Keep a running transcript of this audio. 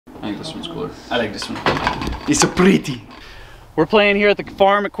I think this one's cooler. I like this one. It's so pretty. We're playing here at the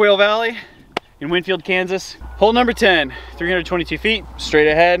farm at Quail Valley in Winfield, Kansas. Hole number 10, 322 feet, straight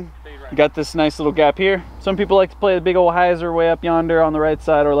ahead. You got this nice little gap here. Some people like to play the big old hyzer way up yonder on the right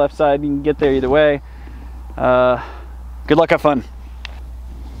side or left side. You can get there either way. Good luck, have fun.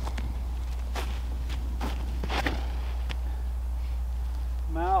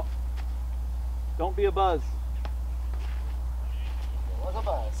 Come out. Don't be a buzz. It was a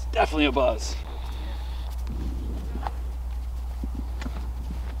buzz. Definitely a buzz.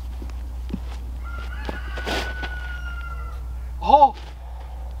 Oh!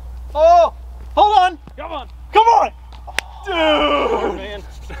 Oh! Hold on! Come on! Come on! Dude! Oh, man.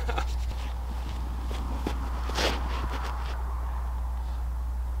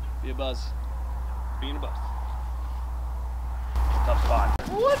 Be a buzz. Being a buzz. Tough spot.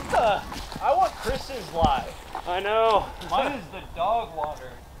 What the? I want Chris's live. I know. Mine is the dog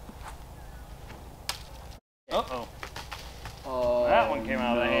water. Uh-oh. Oh. That one came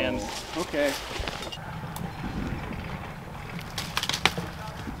out of the hands. Okay.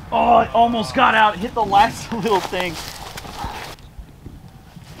 Oh, it almost got out. It hit the last little thing.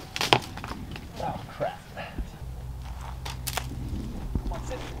 Oh, crap. Come on,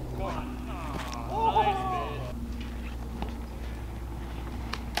 sit. Go on. Oh, nice.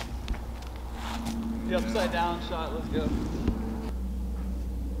 The upside down shot. Let's go.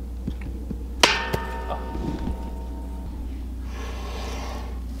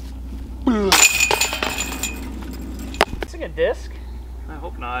 It's like a disc. I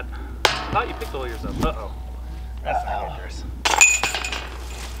hope not. I thought you picked all yours up. Uh-oh. That's not dangerous.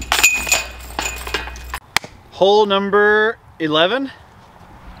 Hole number 11?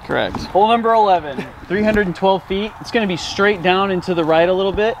 Correct. Hole number 11. 312 feet. It's going to be straight down and to the right a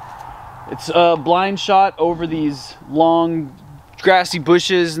little bit. It's a blind shot over these long grassy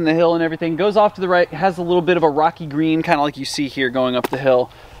bushes and the hill and everything. Goes off to the right. Has a little bit of a rocky green, kind of like you see here going up the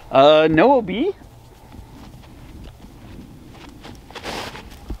hill. No OB.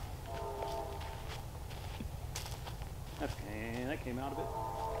 That came out of it.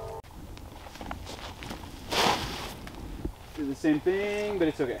 Do the same thing, but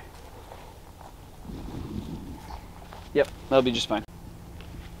it's okay. Yep, that'll be just fine.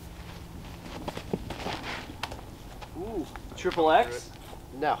 Ooh, triple X?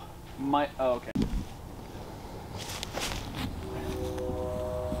 No. Oh, okay.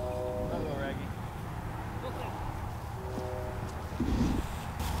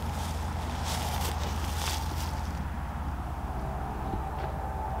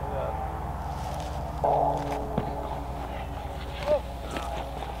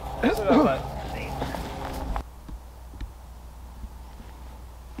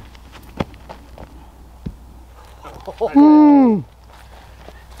 Oh.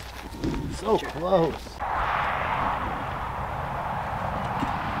 So close.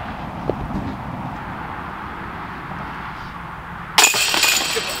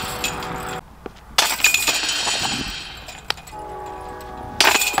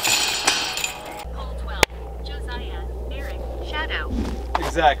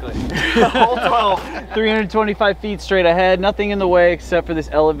 Exactly. Hole 12, 325 feet straight ahead. Nothing in the way except for this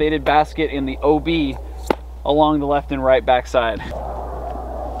elevated basket in the OB along the left and right backside.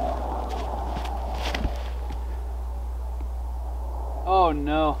 Oh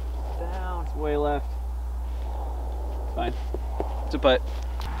no. Down. It's way left. It's fine. It's a putt.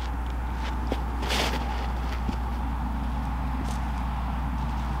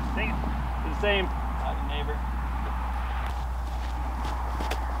 Dang it. It's the same. Howdy, neighbor.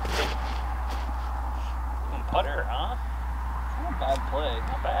 Putter, huh? Not a bad play.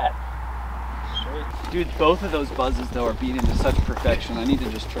 Not bad. Straight. Dude, both of those buzzes though are beaten to such perfection. I need to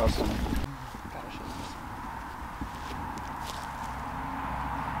just trust them.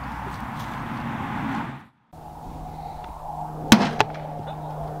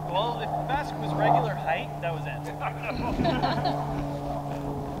 Well, if the basket was regular height, that was in.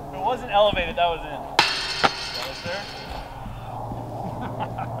 If it wasn't elevated, that was in. That was there.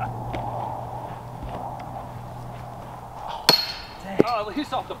 Oh, at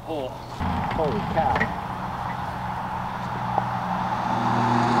least off the pole. Holy cow.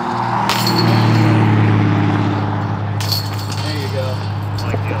 There you go. I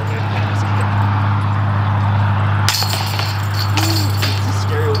like the elevator. It's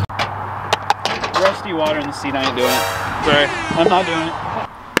scary. Rusty water in the seat, I ain't doing it. Sorry, I'm not doing it.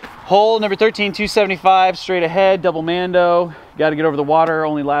 Hole number 13, 275, straight ahead, double mando. Got to get over the water,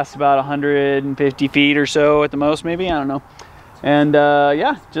 only lasts about 150 feet or so at the most, maybe, I don't know. And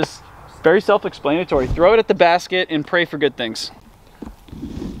yeah, just very self-explanatory. Throw it at the basket and pray for good things.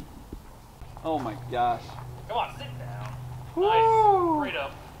 Oh my gosh. Come on, sit down. Woo. Nice. Straight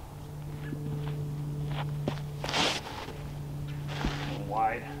up. A little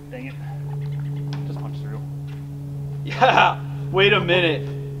wide. Dang it. Just punch through. Yeah. Wait a minute.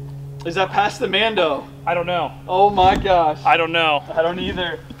 Is that past the Mando? I don't know. Oh my gosh. I don't know. I don't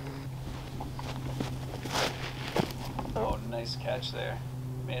either. Oh, nice catch there.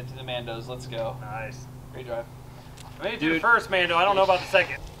 Made it to the Mandos. Let's go. Nice. Great drive. I made it to the first, Mando. I don't know about the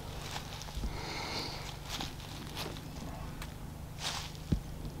second.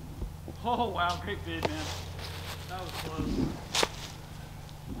 Oh wow, great bid, man. That was close.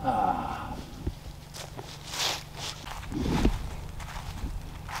 Ah.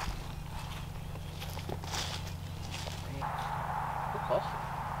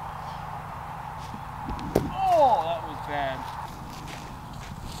 Oh, that was bad.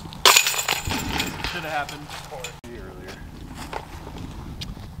 Should have happened. Earlier.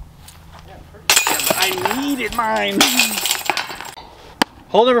 I needed mine.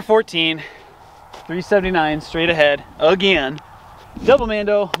 Hole number 14, 379 straight ahead again. Double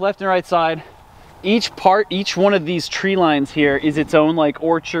Mando, left and right side. Each one of these tree lines here is its own like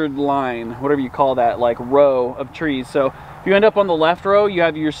orchard line, whatever you call that, like row of trees. So if you end up on the left row, you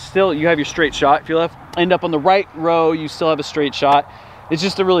have your straight shot. If you end up on the right row, you still have a straight shot. It's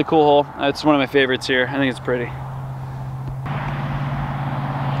just a really cool hole. It's one of my favorites here. I think it's pretty.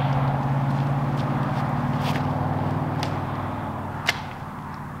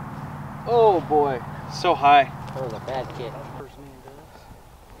 Oh boy, so high. That was a bad kick.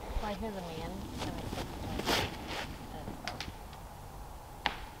 Well, here's a man.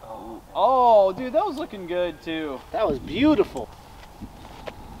 Oh, dude, that was looking good too. That was beautiful.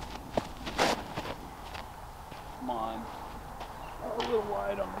 Come on. A little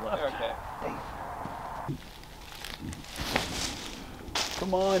wide on the left. Okay.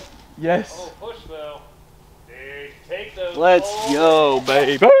 Come on. Yes. Oh, push though. Dude, take those. Let's go,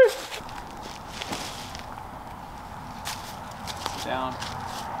 baby. Down.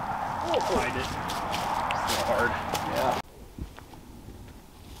 Find it. So hard. Yeah.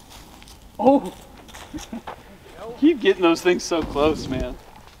 Oh. Keep getting those things so close, man.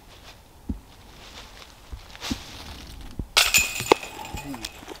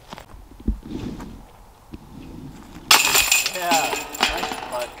 Yeah. Nice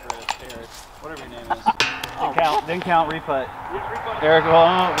putt, Chris. Eric. Whatever your name is. Didn't count, reputt. Eric,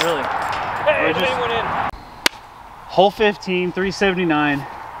 oh, really? Hey, We're just- went in. Hole 15, 379.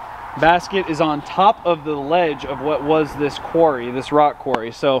 Basket is on top of the ledge of what was this quarry, this rock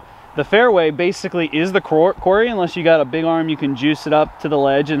quarry. So the fairway basically is the quarry, unless you got a big arm, you can juice it up to the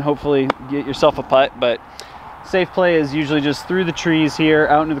ledge and hopefully get yourself a putt. But safe play is usually just through the trees here,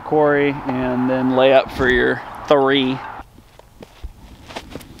 out into the quarry, and then lay up for your three.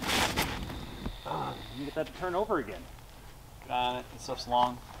 You get that to turn over again. Get on it, this stuff's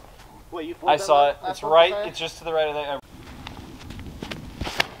long. Wait, you I saw it, it's right, it's just to the right of that.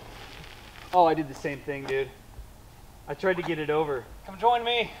 Oh, I did the same thing, dude. I tried to get it over. Come join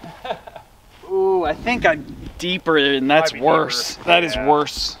me. Ooh, I think I'm deeper and that's Might be worse. deeper. That is Yeah.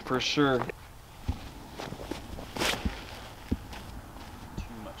 worse, for sure. Too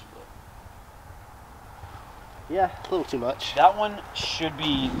much flip. Yeah, a little too much. That one should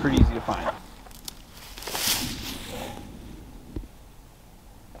be pretty easy to find.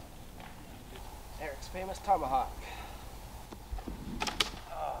 Eric's famous tomahawk.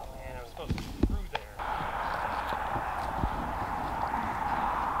 Oh man, I was supposed to be through there.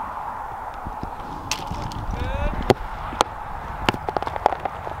 Good.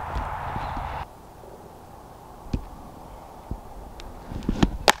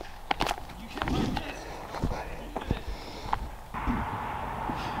 You should like this.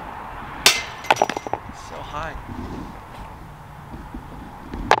 So high.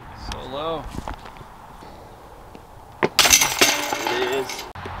 So low. It is.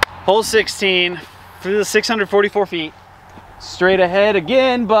 Hole 16, for the 644 feet. Straight ahead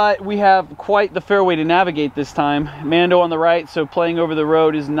again, but we have quite the fairway to navigate this time. Mando on the right, so playing over the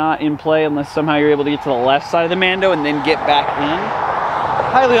road is not in play unless somehow you're able to get to the left side of the Mando and then get back in.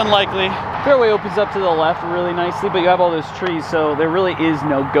 Highly unlikely. Fairway opens up to the left really nicely, but you have all those trees, so there really is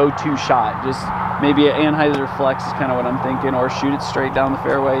no go-to shot. Just maybe an Anheuser Flex is kind of what I'm thinking, or shoot it straight down the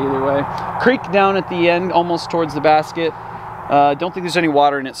fairway, either way. Creek down at the end, almost towards the basket. Don't think there's any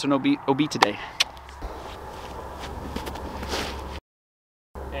water in it, so no OB today.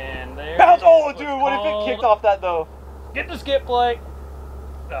 And there. Bounce! Oh, it is. dude, what if it kicked off that though? Get the skip, Blake.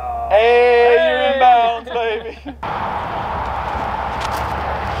 Oh. Hey, you're in bounds, baby. See,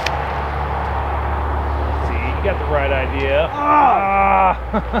 you got the right idea. Ah.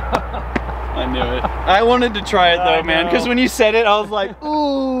 I knew it. I wanted to try it though, man, because when you said it, I was like,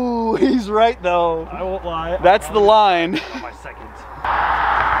 ooh, he's right though. I won't lie. That's the line. On my second. That's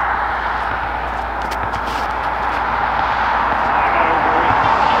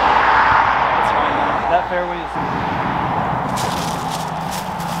fine. That fairway is.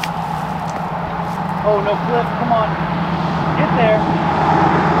 Oh no, Cliff, come on. Get there.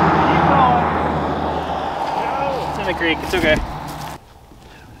 Keep going. No. It's in the creek. It's okay.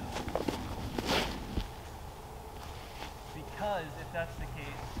 Because if that's the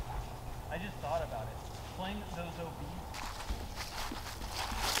case, I just thought about it. Playing those OBs.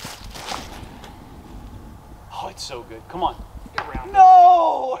 Oh, it's so good. Come on. Get around.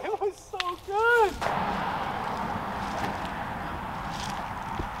 No! It was so good.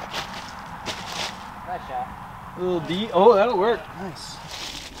 Nice shot. A little D. Oh, that'll work. Nice.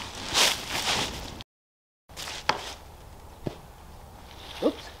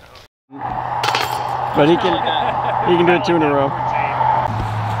 Oops. But he can do it 2 in a row.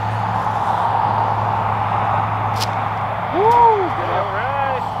 Woo! All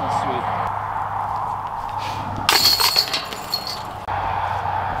right. That's sweet.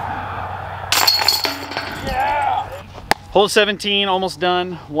 Yeah. Hole 17, almost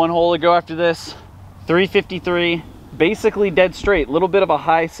done. 1 hole to go after this. 353, basically dead straight. Little bit of a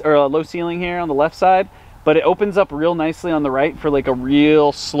high or a low ceiling here on the left side, but it opens up real nicely on the right for like a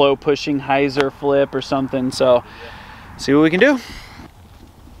real slow pushing hyzer flip or something. So see what we can do.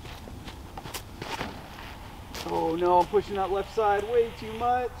 Oh no, I'm pushing that left side way too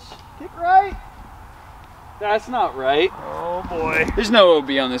much. Kick right. That's not right. Oh boy. There's no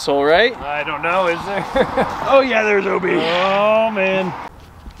OB on this hole, right? I don't know, is there? Oh yeah, there's OB. Oh man.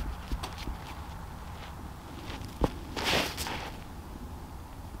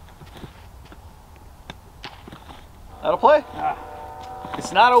 That'll play.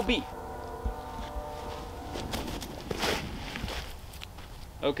 It's not OB.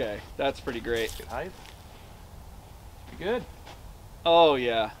 Okay, that's pretty great. Good height. Good. Oh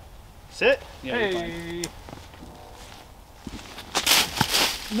yeah. Sit. Yeah, you're hey.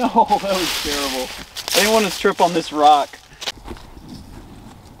 No, that was terrible. I didn't want to trip on this rock.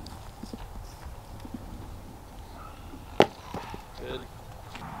 Good.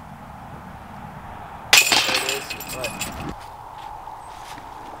 There it is.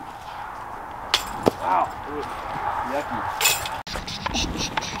 Wow. Ooh, yucky.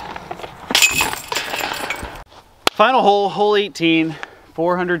 Final hole, hole 18,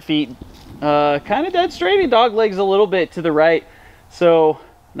 400 feet. Kind of dead straight. He dog legs a little bit to the right. So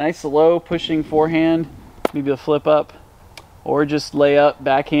nice low pushing forehand, maybe a flip up, or just lay up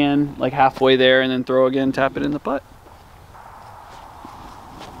backhand like halfway there and then throw again, tap it in the putt.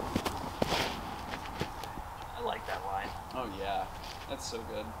 I like that line. Oh yeah, that's so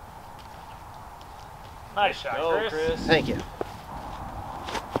good. Nice shot, Chris. Thank you.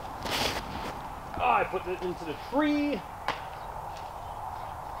 Oh, I put it into the tree.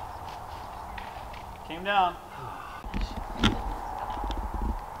 Came down.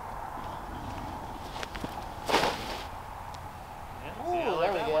 Ooh,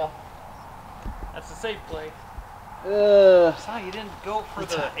 there we go. That's the safe play. Uh, Sorry, you didn't go for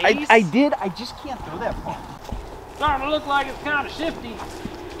the ace? I did. I just can't throw that far. Starting to look like it's kind of shifty.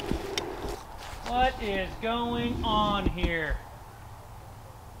 What is going on here?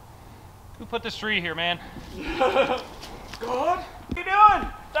 Who put this tree here, man? God, what are you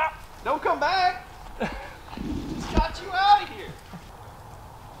doing? Stop! Don't come back. It's got you out of here.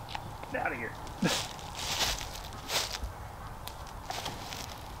 Get out of here.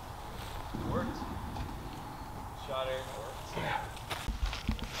 Worked. Shot air worked. Yeah.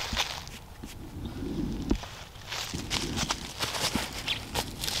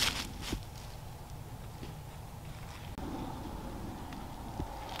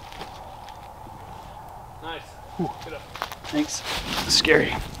 Nice. Good up. Thanks.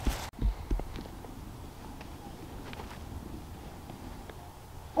 Scary.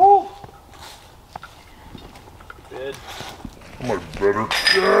 Oh! Good. Much better.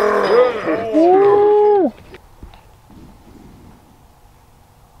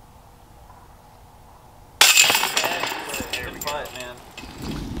 Good putt, man.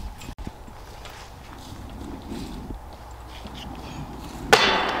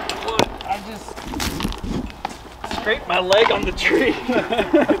 I just scraped my leg on the tree.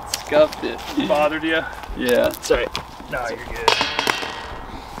 It scuffed it. Bothered you? Yeah, it's alright. No, you're good.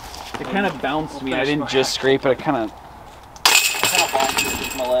 It kind of bounced me. I didn't just scrape it. I kind of bounced it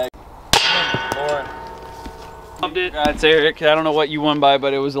with my leg. Lauren. Loved it. That's Eric. I don't know what you won by,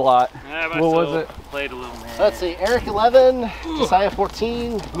 but it was a lot. Yeah, but What I was still it? Played a little more. Let's see, Eric 11, Josiah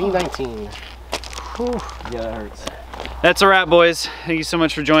 14, me 19. Whew. Yeah, that hurts. That's a wrap, boys. Thank you so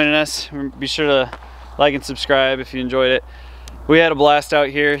much for joining us. Be sure to like and subscribe if you enjoyed it. We had a blast out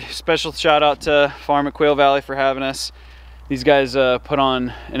here. Special shout out to Farm at Quail Valley for having us. These guys put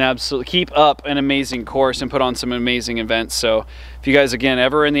on keep up an amazing course and put on some amazing events. So if you guys, again,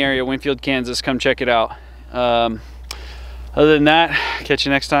 ever in the area, Winfield, Kansas, come check it out. Other than that, catch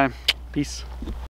you next time. Peace.